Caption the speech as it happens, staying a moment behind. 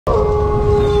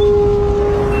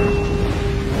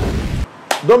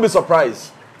Don't be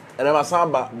surprised. And I'm a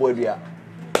samba boy.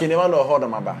 Kinema no hold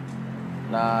them about.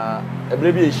 Na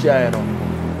ebrebi ehia no.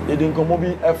 They didn't come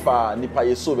be efa nipa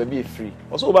yeso be free.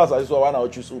 Also about as one our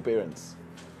choose parents.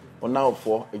 On now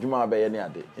for adwuma be ye ne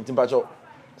ade. Nti pacho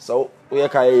so we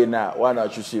kai na one our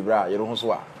choose bra ye ho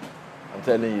so a. I'm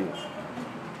telling you.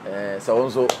 So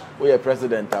also we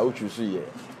president a choose ye.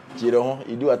 Jire ho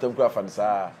you do atemkura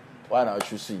fansa one our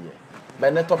choose ye.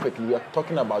 But the topic we are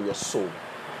talking about your soul.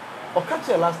 Or catch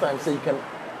you last time say you can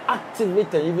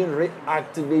activate and even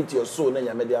reactivate your soul.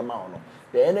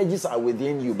 The energies are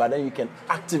within you, but then you can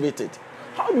activate it.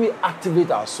 How do we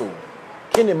activate our soul?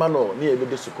 Can Emmanuel near the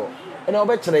suko? And I'll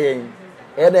bet you,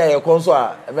 and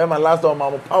console, remember last time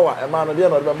I'm power, Emmanuel, dear,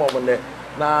 not moment there.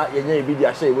 Now, you may be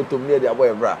the shade with to near the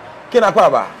boy, bra. Can I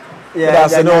cover? Yeah,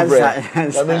 that's a no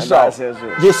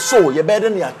brainer. Your soul, you're better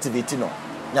than the activity. No,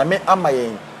 Yame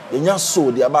Amayen, the young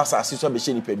soul, the Abasa, Sister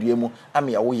Bishini Pediamo,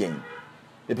 Ami Awayen.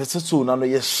 The person soon, no,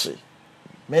 yes,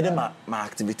 Madam, my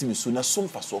activity is soon as soon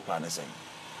for so plan as saying.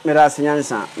 Meda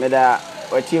Nyansa, Meda,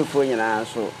 what you for you now,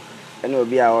 so, and will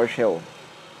be our show.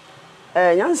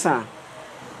 Nyansa,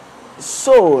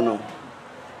 so no.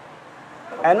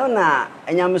 I know now,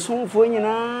 and I'm soon for you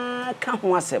now, can't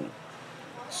want them.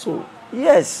 So,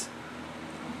 yes.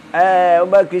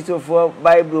 About Christopher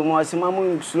Bible,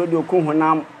 Mosamamu, Slodio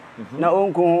Kuhunam,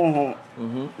 Naon Kuhun,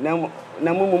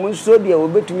 Namu Sodia will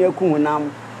be to me a Kuhunam,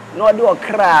 nor do a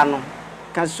crown.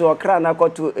 Can so a crown I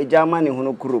got to a German in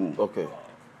Hunokrum. Okay.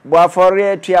 But for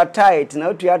it, you are tight,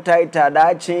 no, you are tight,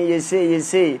 that change, you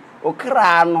say, O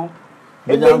crano.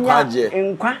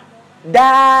 Inqua,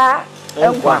 da,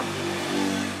 inqua.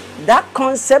 That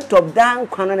concept of dan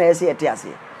quanon as yet, yes.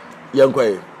 Young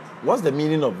Quay, what's the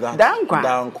meaning of that?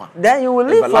 Dan. Then you will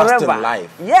live forever.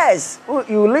 Life. Yes,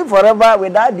 you will live forever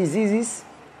without diseases.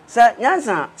 Sir,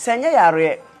 Nyansa, send your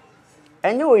yare,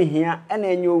 and you will hear, and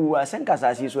then you will send us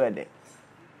as you swear.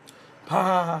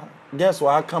 Ah, guess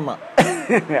what? Come on.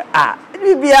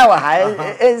 It be our high,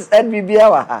 and be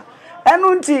our. And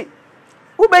unti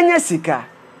Ubenya Sika,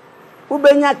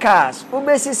 Ubenya cars,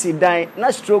 Ubesisi die,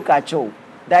 not stroke at show,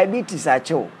 diabetes at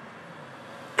show,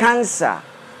 cancer,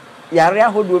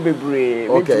 Yaria would be brave,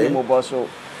 okay, Moboso,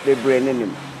 the brain in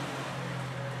him.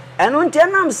 And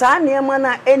untenam san near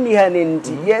mana any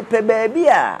haninti, ye pe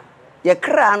babia, ye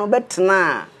crown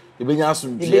betna, you been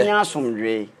some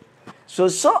dray.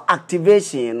 So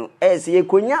activation as ye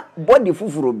kunya body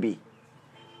fufurobi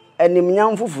and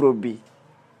nimnyam fufurobi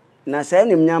na say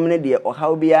nimnyam de o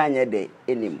how bia anya de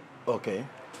enim.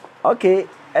 Okay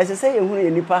as I say you hu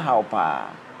nipa how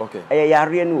pa. Okay e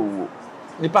yare na owo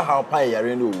nipa how pa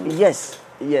yare na owo.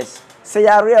 Yes say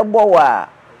yare bo wa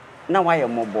na wa ye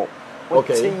mobo.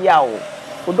 Okay yawo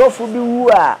odofu bi wu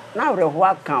a na reho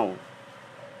account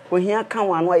ohia kan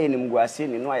wa no aye nimguase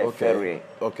ni no aye ferre.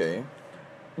 Okay.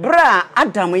 Bra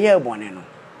Adam ye bone no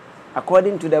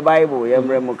according to the Bible ye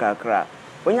mremu kakra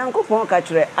onyankopon ka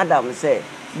kire Adam say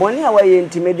bone a waye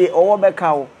ntimede owo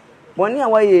beka wo bone a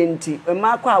waye nti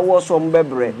emakwa wo so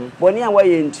mbebre bone a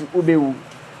waye nti ubewu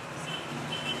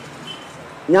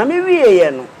nyame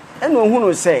wiye no ena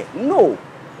ohunu say no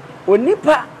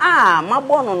onipa a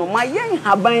mabono no mayen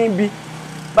haban bi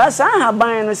ba sa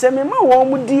haban no say me ma wo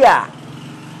mu di a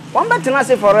won betena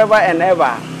say forever and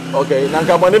ever. Okay,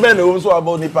 nanka bone be na so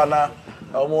about nipa na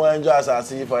omo enjoy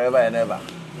asasi forever and ever.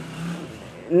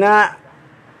 Na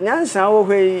Nyansa wo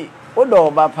hwe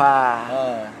odo ba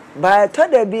pa. Ba to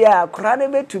da bia kura de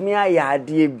betumi aya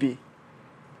ade bi.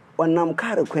 Onam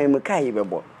kare kwan me kai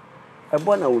bebo.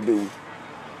 Ebo na wo bewu.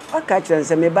 Aka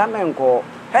kire me ba menko.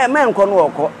 Menko no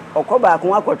okọ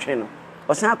ko akotwe no.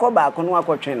 Osan akọ ko no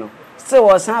akotwe no. Se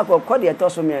osan akọ de to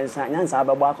so miensa Nyansa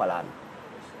abebo akola no.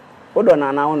 Odo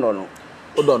na na wono no.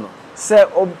 Odono se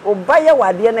obaye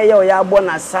wade na ye o ya abo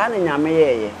na sa na nyame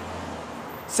ye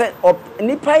se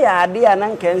nipa ya ade a na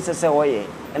nkense se woye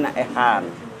na eha no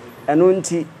eno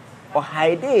nti o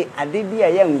haide ade bi a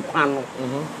ye nkwa no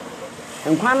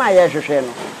nkwa na ye hwehwe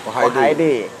no o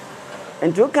haide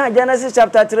enti ka Genesis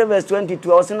chapter 3 verse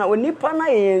 22 o se na onipa na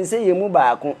ye nse ye mu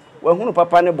baako wa hunu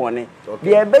papa ne bone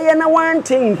de ebeye na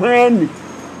wante nkwa ni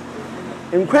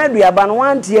nkwa duaba no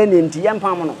wante ani nti ye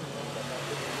mpam no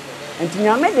enti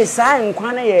nyame de saa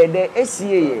nkwa na ye de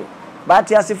esie ye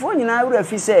but asefo nyina wura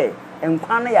fi se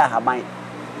nkwa na ya haban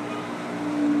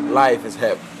life is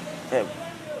help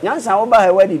Nyansa wo ba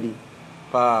ha wadidi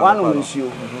pa wanu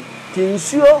nsuo ti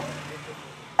nsuo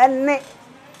enne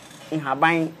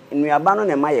nhaban nnuaba no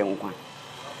na ma ye nkwa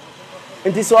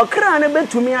enti so okra na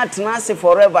betumi atena ase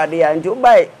forever de enti wo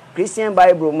ba Christian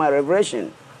Bible ma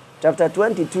Revelation chapter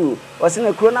 22 was in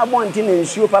a corona bonti na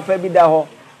nsuo papa bi da ho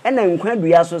ena nkwa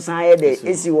dua so san ye de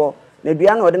esi wo na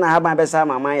dua na ode na haban besa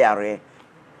mama yare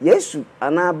Yesu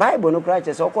ana Bible no kra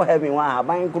che se okọ heaven wa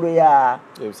haban kuro ya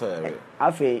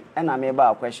afi na me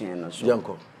ba question no so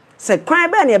Janko se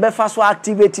kwan be na e be fa so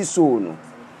activate soul no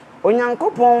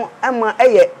onyankopon ama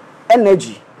eye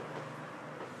energy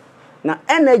na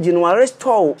energy no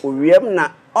restore owiem na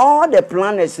all the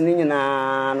planets ni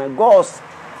nyina na gods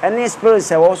any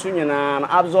spirits e wo so nyina na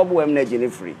absorb energy ni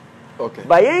free. Okay.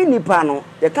 Ba yen nipa no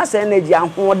ye ka say energy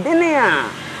ahodene a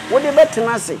wo de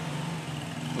betena se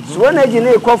so energy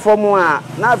na ekofom a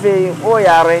na fe o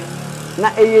yare na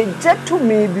eye jetu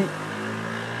mi bi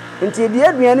nti de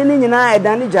aduane ni nyina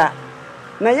edane ja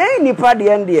na yen nipa de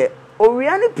ende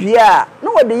owia ne pia na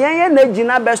wo de yen energy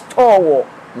na be store wo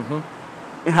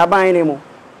haban ni mo.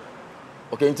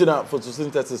 Okay, internal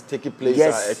photosynthesis taking place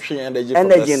at energy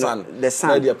from the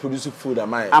sun. They are producing food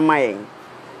am I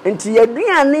nti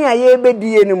aduane a ye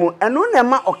bedie ni mu eno na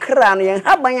ma okra no yen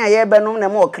haban a ye be no na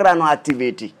ma okra no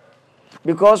activate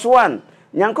because one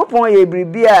nyankopon ye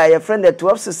bribia your friend the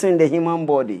 12 system in the human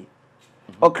body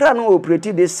okra no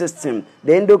operate this system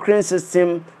the endocrine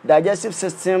system digestive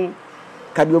system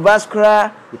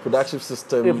cardiovascular reproductive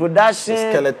system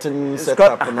skeleton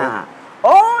setup no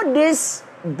all this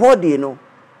body no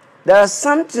there's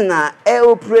something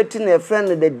operating a friend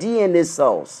the DNA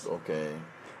cells. Okay.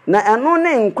 Na eno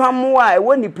ne nkwamo a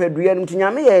ewo nipadua no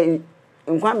nyame ye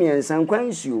nkwam yensa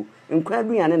nkwansuo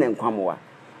nkwaduane ne nkwamo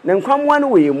na nkwamo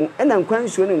no weyemu na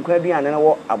nkwansuo ne nkwaduane no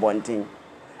wo abonten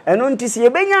eno ntisi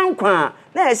yebenya nkwa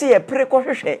na yese ye pere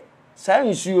kohwehwe saa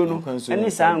nsuo no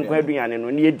ene saa nkwaduane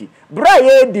no ne yedi bra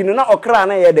ye di no na okra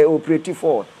na ye de operative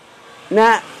for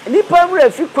na nipa bra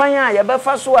fi kwan a ye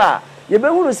befa so a ye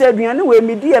behuru se aduane we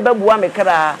medi ye beboa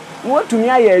mekra wo tumi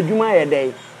aye adwuma ye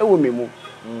dai ewo memu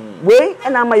we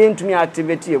na ma yentumi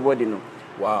activate your body no.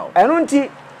 Wow. Eno nti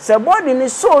se body ni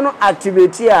so no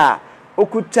activate a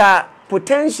okuta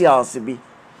potentials bi.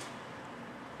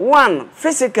 One,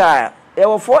 physical, there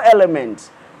were 4 elements.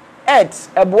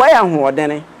 Earth, eboa ya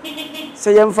hoodene.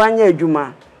 Se yemfanya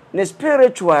adwuma. Ne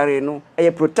spiritual no, e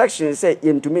protection say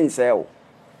yentumi nsel.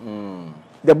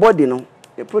 The body no,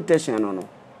 the protection no.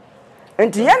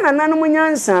 Enti yana nanu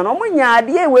Nyansa no munya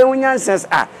ade we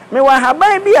Nyansa me wa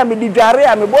haban bi a me didware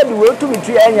a me body we to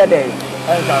metu enya den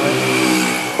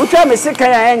utwa me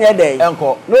sekan a enya den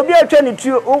enko no obi atwa ne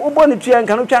tu ubo ne tu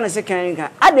enka no twa ne sekan enka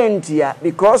adentia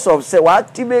because of say we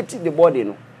activate the body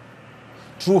no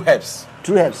through herbs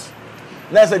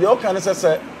na say the all can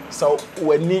say so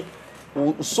wani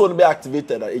so no be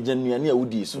activated egenuane a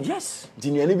wudi so yes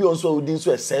dinuane bi on so wudi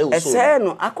so ese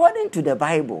no according to the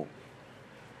Bible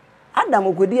Adam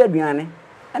okodi aduane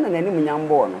ana nanim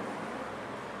nyambo no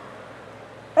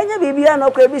enya bibia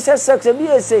no kwa bi sex bi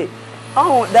ese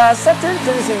oh there are certain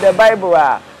things in the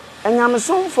Bible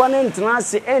enyamsomfo ne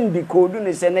ntenase endi kodu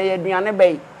ne se na ye aduane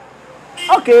bai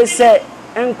okay say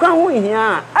enkwa ho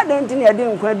hia adenti ne de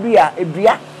nkwa dua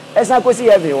edua esa kosi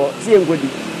ye be ho si enkodi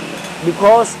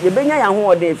because ye benya ya ho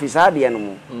ode efisa de no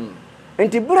mu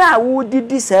enti bra wo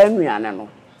didi sa anuane no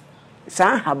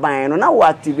haban no now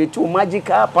activate your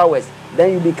magical powers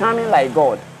then you becoming like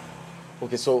God.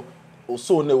 Okay, so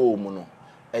ne wo mu no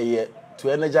to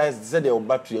energize the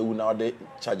battery ewu na ode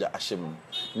charger ashim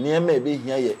niema ebe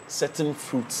hia ye certain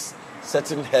fruits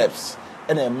certain herbs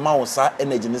and a mouse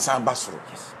energy ni san basoro.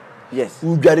 Yes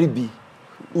udware bi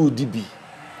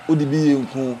udi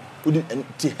enku udi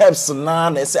herbs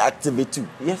na ese activate.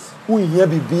 Yes hia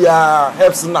bibia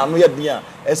herbs na no ye dia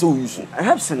ese wo use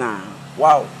herbs na.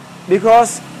 Wow.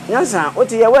 Because Nyansa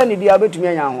oti ye wani dia betumi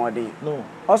anya hoden no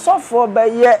osofo be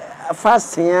ye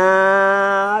fasting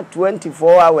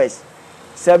 24 hours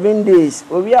 7 days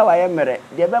obi a wa ye mere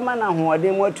de be ma na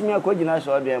hoden mo atumi akogina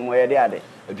so de mo ye de ade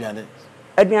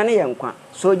aduane ye nkwa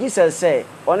so Jesus say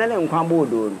one ne nkwa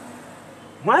bodo no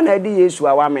ho na di Yesu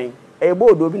awamen e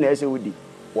bodo bi na ese wudi.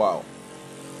 Wow.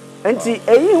 Enti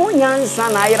eyi ho Nyansa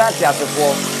na ayira ti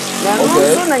asefo na no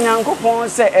so na Nyankopon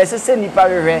say esese nipa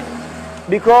hwehwe.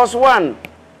 Because one,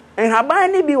 and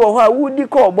habani be wo ha wudi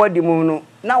call body mu no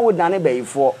na wo dane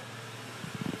bayifo.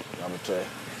 I'm try.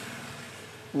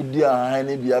 Wudi a han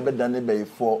ne bia be dane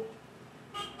bayifo.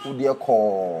 Wudi e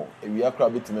call e wi akra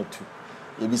betimetu.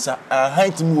 E bisa a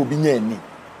han timi obi nya ani.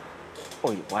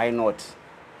 Oh, why not?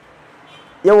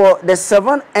 The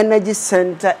 7 energy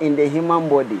center in the human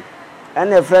body.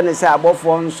 And a friend say above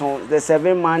one song, the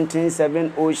 7 mountains,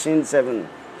 7 oceans, 7.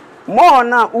 More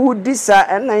na wudi sa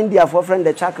and na India for friend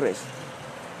the chakras.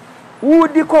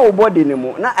 Wudi call body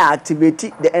nimo na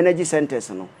activate the energy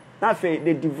centers no. Na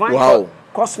the divine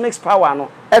cosmic power no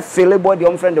e fill body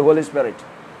on friend the Holy Spirit.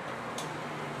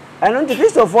 And on the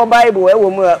Christopher Bible,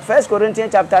 1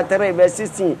 Corinthians chapter 3, verse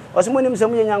 16. Or someone him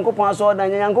some young couple saw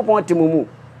than young couple Timumu.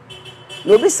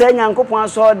 No be saying young couple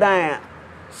saw dying.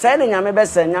 Saying I may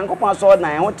best send young couple saw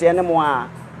dying, what anymore.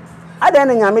 I don't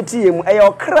know him, a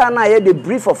your crown, I had the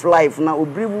brief of life now,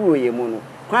 brief you mono.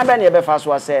 Quite never fast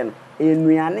was saying, in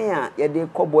Riania, ye de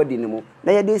cobody no.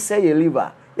 Now they say your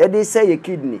liver, ye they say your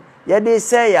kidney, ye they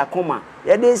say your coma,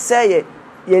 ye they say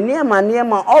ye near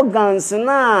my organs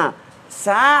na.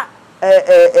 Sa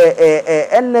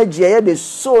energy the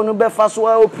soul no be fast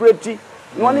well operate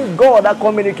only God that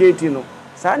communicate no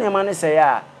sa na man say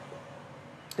ya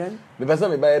then the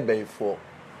person me buy for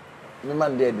me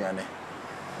man dey aduane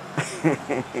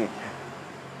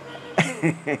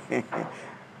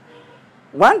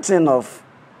one thing of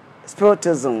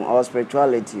spiritism or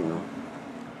spirituality, you know,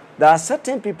 there are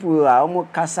certain people who are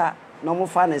almost kasa no more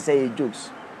fun and say jokes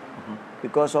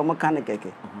because almost can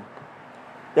keke.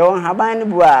 They won't have any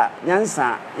boa,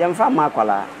 Nyansa, young farmer.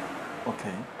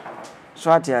 Okay.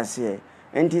 So I say,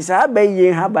 and tis a bay ye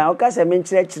have by Ocasa mean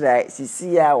church like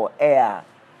Cecilia or air.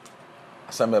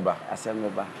 Assemble.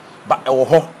 But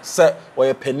say, or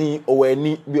a penny, or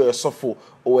any be a sofa,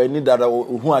 or any that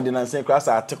who are in St. Class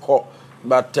article,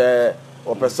 but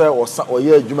or per se or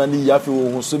ye, Jumani Yafu,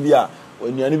 who subia,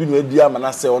 when you even with Dia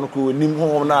Manasse on who nim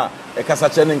home now, a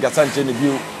Cassachen and Cassachen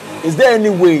view. Is there any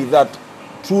way that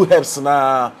true helps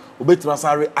na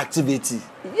obetmasare activity?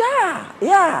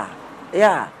 Yeah.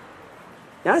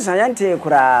 Nyansa yante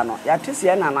kura no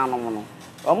yatese na nanom no.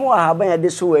 Omo ahaban ya de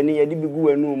so wani ya de bigu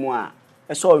wanu mu a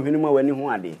eso ohwenu ma wani ho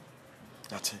ade.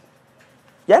 Ate.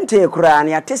 Yante kura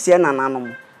na yatese na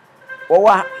nanom. Wo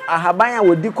ahaban ya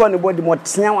wodi ko ne body mo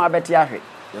tea wa bete ahwe.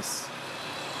 Yes.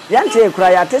 Yante kura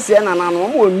yatese na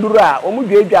nanom mo nduru a omo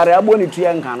dwedware abo ne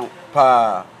tuye nka no.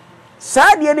 Pa.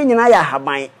 Saade ni nyina ya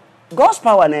ahaban. God's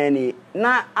power na any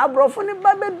na abrofo ne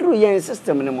ba bedru yen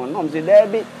system ne mo no say there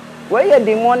be where you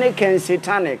demonic and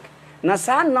satanic na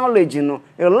sa knowledge no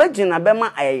religion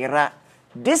abema ayira.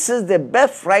 This is the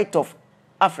birthright of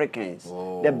Africans.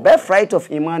 The birthright of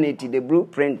humanity, the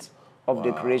blueprint of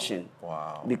the creation.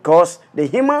 Because the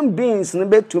human beings no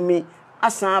be to me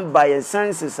asan by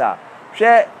sciences are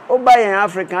share oba in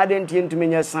Africa identity to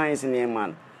me science in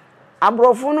man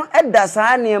abrofo no eda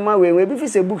sa na ema we bi fi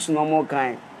se books no mo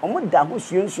kan omo da ho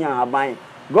suansuan haban.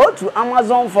 Go to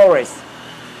Amazon forest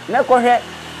na ko hwe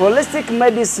holistic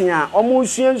medicine a omo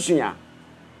suansuan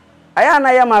aya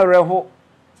na ya mareho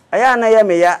aya na ya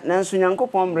meya na nso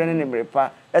nyankopon bre ne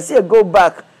brepa ese go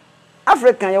back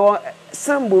African ye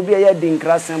symbol bi ya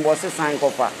dinkra symbol se sign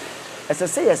kofa ese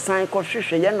se ye sign ko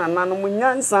hwehwe ye nananom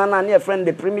nyansa na na friend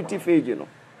the primitive age no.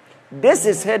 This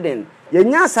is hidden ye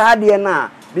nyansa ade na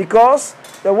because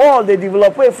the world they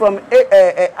develop away from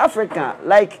Africa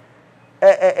like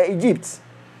Egypt,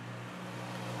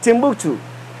 Timbuktu,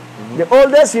 the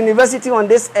oldest university on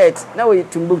this earth. Now we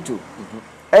Timbuktu.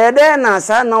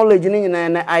 Thenasa knowledge ni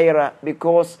na ayra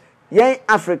because yen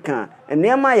African and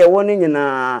nema ye woni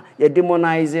na ye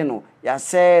demonize no ya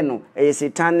say no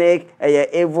satanic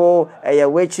evil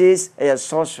witches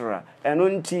sorcerer and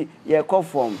unti ye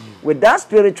conform with that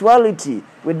spirituality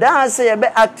with that say be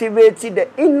activate the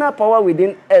inner power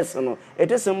within us no.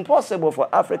 It is impossible for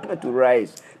Africa to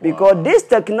rise because this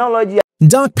technology.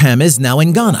 DocPem is now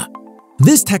in Ghana.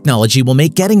 This technology will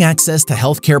make getting access to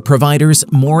healthcare providers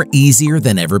more easier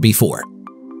than ever before.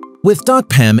 With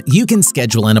DocPem, you can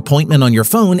schedule an appointment on your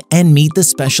phone and meet the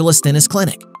specialist in his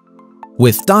clinic.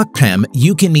 With DocPem,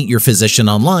 you can meet your physician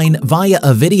online via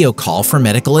a video call for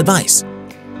medical advice.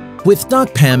 With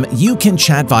DocPem, you can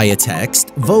chat via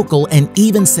text, vocal, and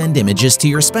even send images to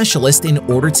your specialist in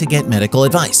order to get medical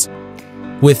advice.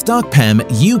 With DocPem,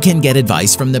 you can get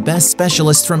advice from the best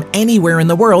specialists from anywhere in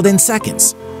the world in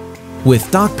seconds. With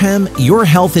DocPem, your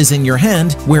health is in your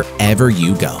hand wherever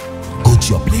you go. Go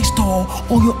to your Play Store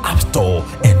or your App Store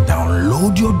and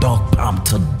download your DocPem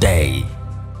today.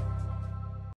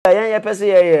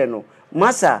 No.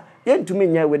 Masa, yentumi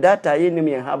nya with data yenim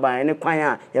ye haba ene kwan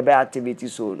a ye be activity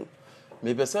so no.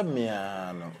 Me pese me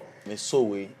no me so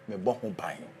we me bo ho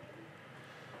ban.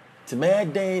 Ti me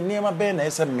den niam be na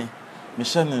ese me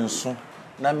hye ne nso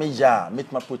na me ya me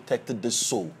protect the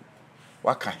soul.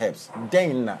 What can helps?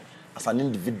 Den na as an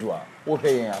individual, wo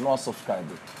hwe yan no subscribe.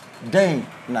 Den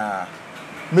na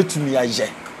metumi aye.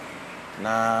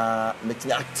 Na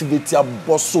metumi activity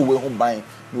aboso we ho ban.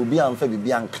 No be amfa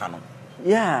bibia nka no.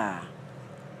 Yeah.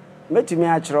 Metumi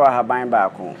a chiro ahaban ba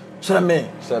ko. Chire me.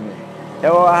 E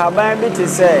wo ahaban bi te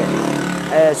say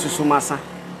susumasa.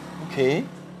 Okay.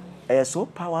 So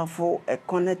powerful,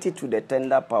 connected to the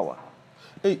tender power.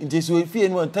 Hey, Jesus we feel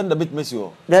no tender bit messi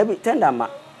o. There be tender ma.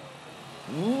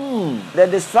 The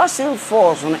distracting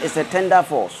force is a tender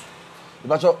force.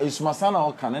 But it's Masana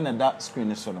or can and that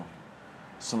screen is so.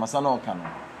 So Masana or can.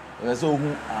 There's a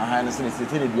highness in the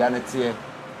city, the Bianeti.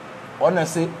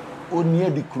 Honestly, only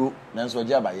the crew, Nanso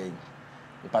Jabaye.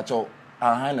 The pacho,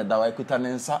 a high that I could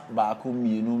answer, Bakum,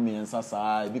 you know me and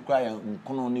Sasa, be crying,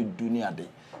 Cononi Dunia day.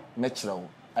 Natural.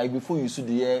 I before you see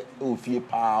the air, oh, fear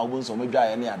power, so maybe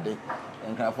any day,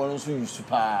 and can follow you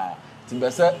super.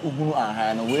 Timbese ugunu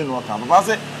aha na we no kan ba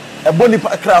se e boni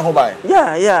kra ho bai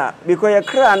yeah because your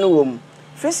kra no wom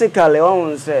physically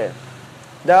on say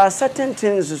there are certain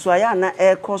things so ya na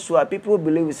air cause where people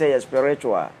believe say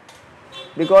spiritual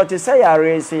because they say you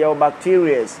raise your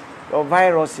bacteria, your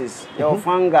viruses, your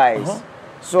fungi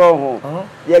so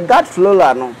your gut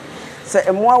flora no say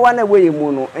e mo wa na we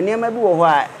mu no enema bi wo ho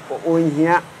a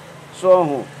onhia so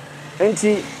ho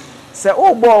enti say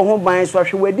oh boy ho ban so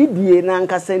hwe wadidie na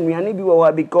nkasa nuane bi wo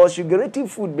because sugary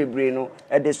food bebre no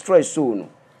e destroy soul no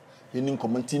yini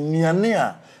comment nuane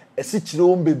a esi kire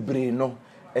wo bebre no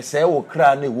e say wo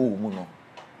kra na wo mu no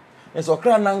e so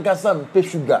kra na nkasa mpe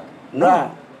sugar na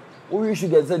wo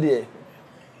sugar ze de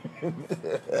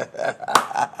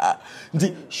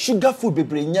the sugar food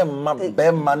bebre nyama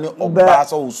be ma ne oba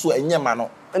so so enyama no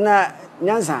na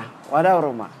nyansa wada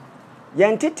roma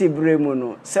yantete bremu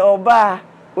no se oba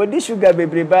odi sugar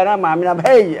bebre bara ma me na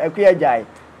hey akua jai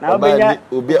na obenya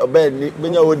oba ni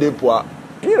benya wo de poa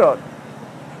period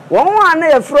won wa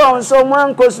na e from so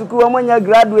man ko suku wo manya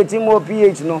graduate mo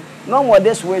PH no more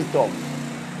this wisdom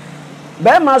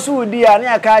be ma so di a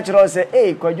na aka kire say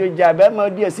eh kwadwo ja be ma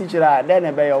di asichira de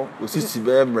na be yo osisi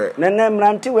be mre na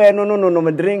mranti we no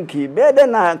me drinki be de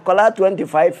na kola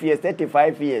 25 years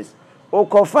 35 years o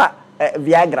kofa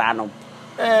Viagra no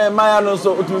maya no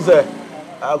so otu say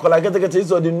kola kete is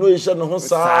the no issue no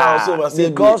so say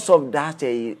because of that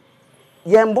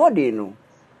your body no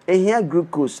here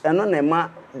glucose and no ma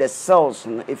the cells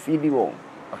no e feed you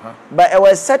but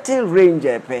a certain range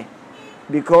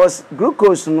because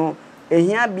glucose no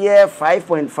here be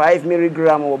 5.5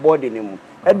 milligram of body nemu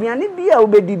aduane bia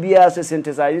obedi bia so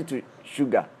synthesize to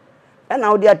sugar and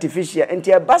now the artificial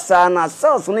enti basa na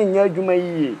cells no nya adwuma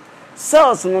yi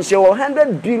cells no she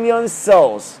 100 billion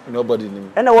cells nobody nemu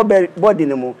and our body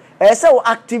nemu e say we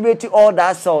activate all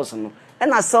that cells no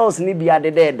and our cells ni bia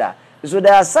dededa so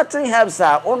there are certain herbs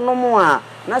are onomo a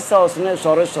na cells no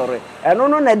sorry and no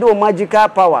na do magical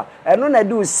power and no na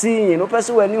do seeing no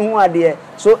person wani hu ade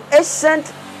so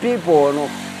ancient people no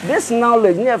this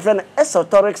knowledge near friend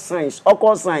esoteric science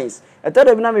occult science eto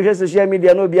de bi na me social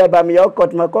media no bia ba me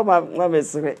occult ma come ma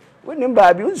mesre wonim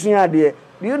ba bi unsuya ade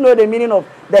do you know the meaning of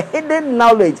the hidden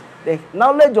knowledge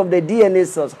of the DNA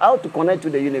cells how to connect to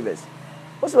the universe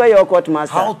what's why your occult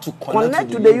master how to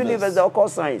connect to the universe the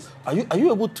occult science are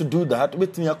you able to do that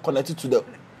with me connected to the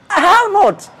how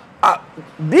not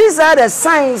these are the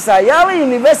science Yahweh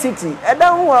University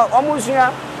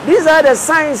these are the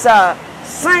science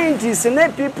scientists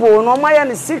and people no my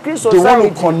and secret society they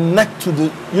want to connect to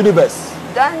the universe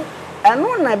then and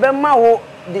no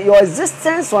your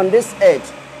existence on this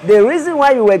earth the reason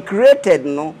why you were created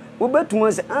no we bet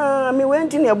to say me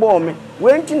went in your bomb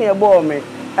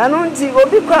and unti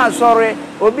obi kwa sorry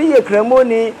obi ye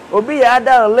kremoni obi ye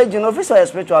other religion official a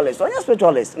spiritualist or a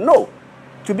spiritualist no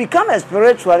to become a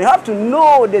spiritual you have to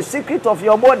know the secret of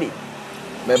your body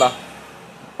beba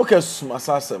okay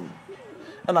sumasasem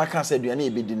and I can't say do any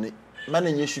be din man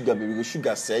and sugar baby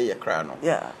sugar say ye cry no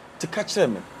yeah to catch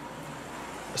them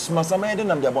sumasama dey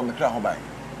nam dey abon me cry ho bai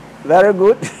very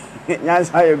good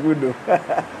nyansa you good do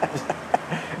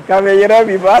kame yera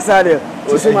bi basa de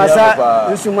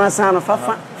sumasa no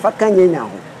fa kan nyenya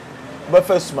ho ba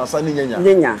fa sumasa ni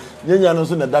nyenya no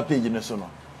so na da page ne so no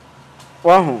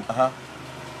wa ho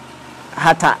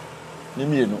hata ni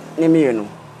mienu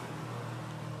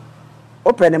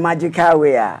open the magical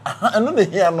way eno ne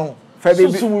hia no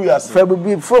fa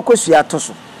bibi focus ya to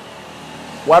so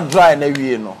what dry na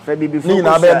wie no fa bibi focus ni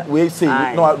na be we say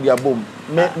no dia bom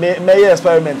me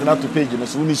experiment na to page no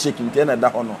so we shaking te na da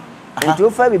ho no nti o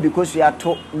fa bibi kosu ya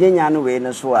to nyenya no we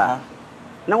no so a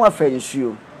na wa fa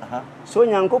nsuo so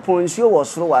nyankopon nsuo wo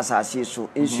soro wasase so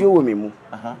nsuo wo memu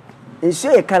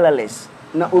nsuo e colorless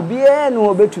na obiye no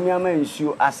obetumi ama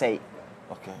nsuo asai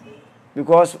okay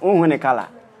because unhu ne color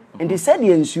nti said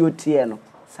ye nsuo tie no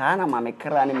saa na mame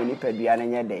kra ne meni padua ne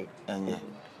nye dey enye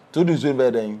to do nsuo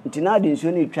be den nti na de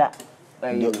nsuo ne twa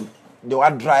de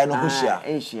wa dry no ho hia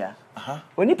Asia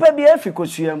onipa bi afi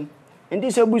kosuam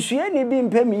nti se busua ni bi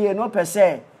mpamiye no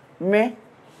pese me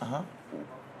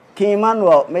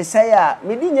Emmanuel me say a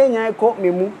me di nyanyan ko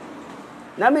memu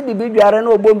na me di bidware na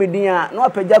obo me din a na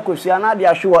opagya kosua na de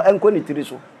ahwe wo enko ni tiri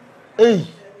so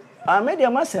media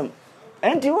masem.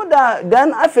 Enti wo da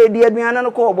dan afedi aduane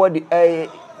no ko body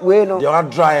we no. They are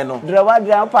dry no.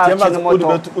 Dry pa chi no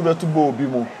moto. Ubetu bo obi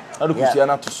mu. Na do kusia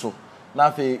na to so.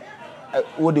 Na afi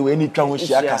wo de we ni twa ho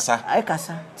hia kasa. Ai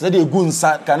kasa. Se de egu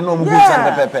nsa kan na omu gu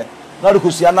nsa pepepe. Na do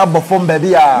kusia na bofom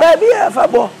baby a. Baby a fa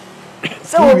bo.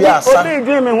 Se obi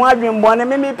dream ho adwen bo na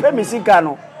me pe me sika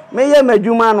no. Me ye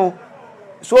madwuma no.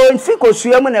 So nfi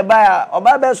kosua mu ne ba a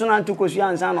oba be so na ntu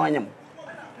kosua nsa na onyem.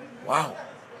 Wow.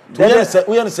 We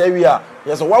say we are.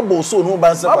 Yes, what bo so no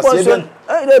ban se passe.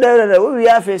 We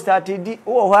are first started di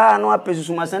wo ha no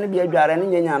apesusu masane bi adware ne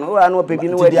nyanya no wo ha no apedi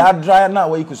no wadi. They dry na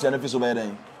we kosua na fi so be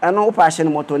den. Ano wo pa hye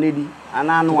no moto ne di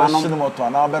ana no ano. Hye no moto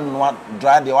ana be no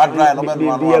dry dey wa dry no be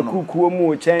no ano. Bi akukuo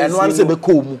mu o chance. Eno an se be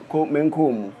ko mu. Ko menko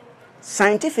mu.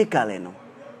 Scientifically no.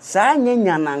 Sa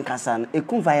nyanya na nkasa no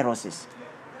eku viruses.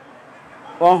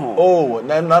 Oh,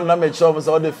 na me sure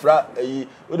so the fra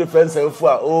o the friends self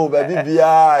oh baby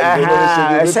bia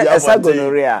esa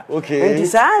gonorrhea. Okay. Enti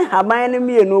sa haban ne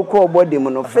me no ko body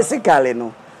mu no physically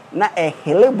no na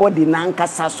hele body na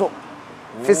nkasa so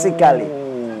physically.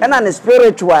 And an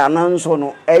spiritual na nso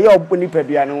no eye obuni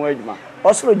padua ne wadwuma.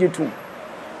 Osoro gitum.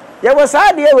 Ye was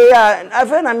sad ye we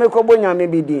afa na me ko bonya me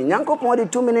bi din. Nyankopon de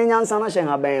 2 minute nyansa na hye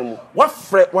haban mu.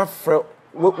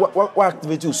 What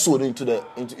activate you soul into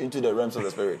the realms of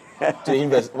the spirit to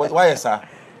invest? Why yes sir?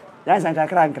 Yes, and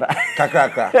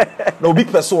kakra. No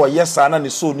big person or yes sir na ni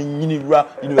soul ni nyini wura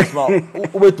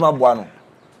investment. Wait ma boa no.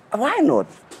 Why not?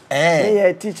 Me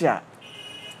a teacher.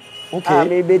 Okay. I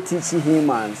may be teaching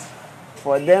humans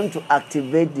for them to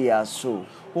activate their soul.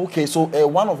 Okay, so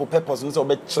one of the purposes is to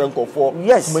make chunk of for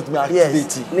make me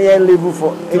activity. Near level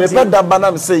for. Me pet that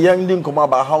banana say young link come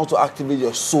about how to activate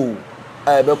your soul.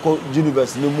 Because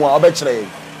universe ni mo obekire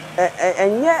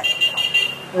and yet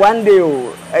one day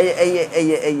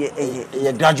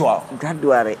gradual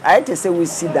I to say we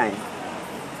sit down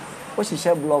what she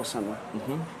share blocks on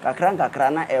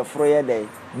kakra na efroye day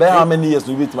how many years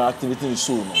do we be activity in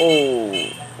soul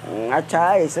I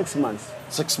try 6 months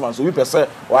 6 months so we per say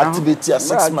activity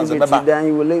 6 months then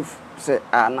you will live say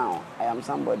now I am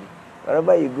somebody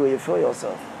wherever you go you feel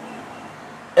yourself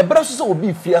e bra so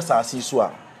obi fi asase so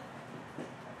a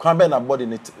Can be na body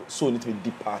net so need to be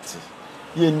deep party.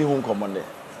 Ye ni hu nkomonde.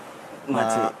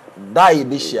 Mate die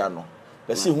be hia no.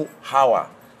 Be see hu how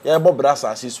ye bo brasa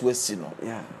asis wesi no.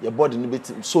 Your body ni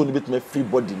bit so ni bit me free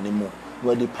body ni mu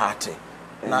no dey party.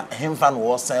 Na hemfa no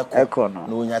wo san ko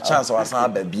no onya chance wa san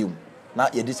aba biom. Na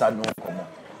ye decide no nkomo.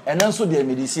 Enen so dey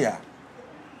medisi a.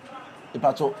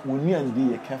 Ipato wonu an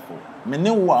be careful. Me ne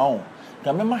wo a on.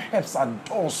 Ka me ma helps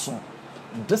adults.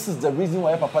 This is the reason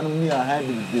why papa no me a hand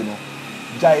be no.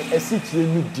 Jai esitire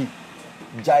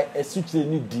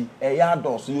ni di eya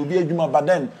dos you be adwuma but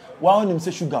then one him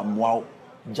say sugar moa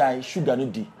jai sugar no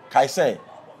di kai say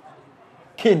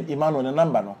kin Emmanuel the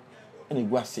number no ene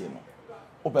guase no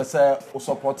o pese o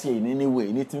support ye in any way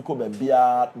anything ko ba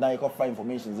bia na you find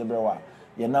information zebrewa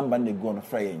your number na go on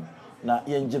frame na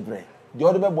ye ngibre the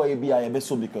other boy bia ye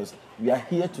so because we are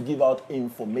here to give out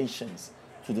informations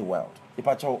to the world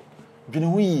ipacho dwene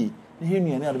hu yi here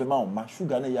ni ene ade ma ma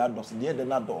sugar na ya dos de de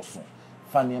na dos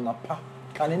fane ma pa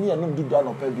kan ni ya no dudu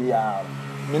no pa bia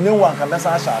me ne wan kan besa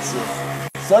ahase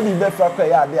so di be fra kwa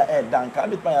ya ade a dan ka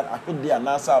bi pa ya akode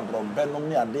na sa bro be no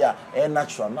ni ade a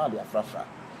natural na ade afrafa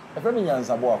e fra ni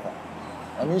nyansa bo akwa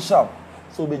I mean sharp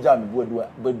so be jam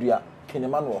bodua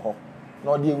kenema no ho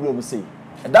na ode ewura mu sei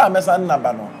e da mesa na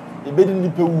ba no e be di ni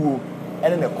pe wuo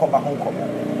ene ne koba ho kobo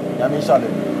ya me sharp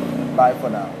bye for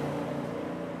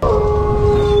now.